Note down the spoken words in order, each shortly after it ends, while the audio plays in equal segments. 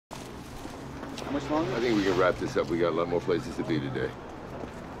How much longer? I think we can wrap this up. We got a lot more places to be today.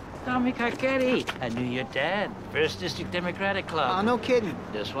 Tommy Carcetti, I knew your dad. First District Democratic Club. Oh, no kidding.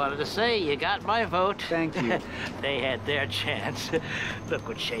 Just wanted to say you got my vote. Thank you. They had their chance. Look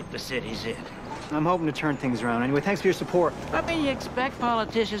what shape the city's in. I'm hoping to turn things around. Anyway, thanks for your support. I mean, you expect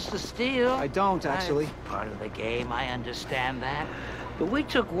politicians to steal. I don't, actually. It's part of the game, I understand that. But we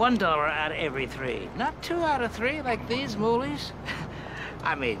took $1 out of every 3. Not 2 out of 3 like these moolies.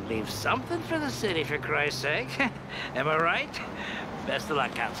 I mean, leave something for the city, for Christ's sake. Am I right? Best of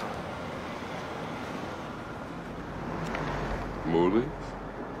luck, Council. Moolies?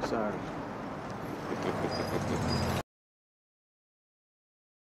 Sorry.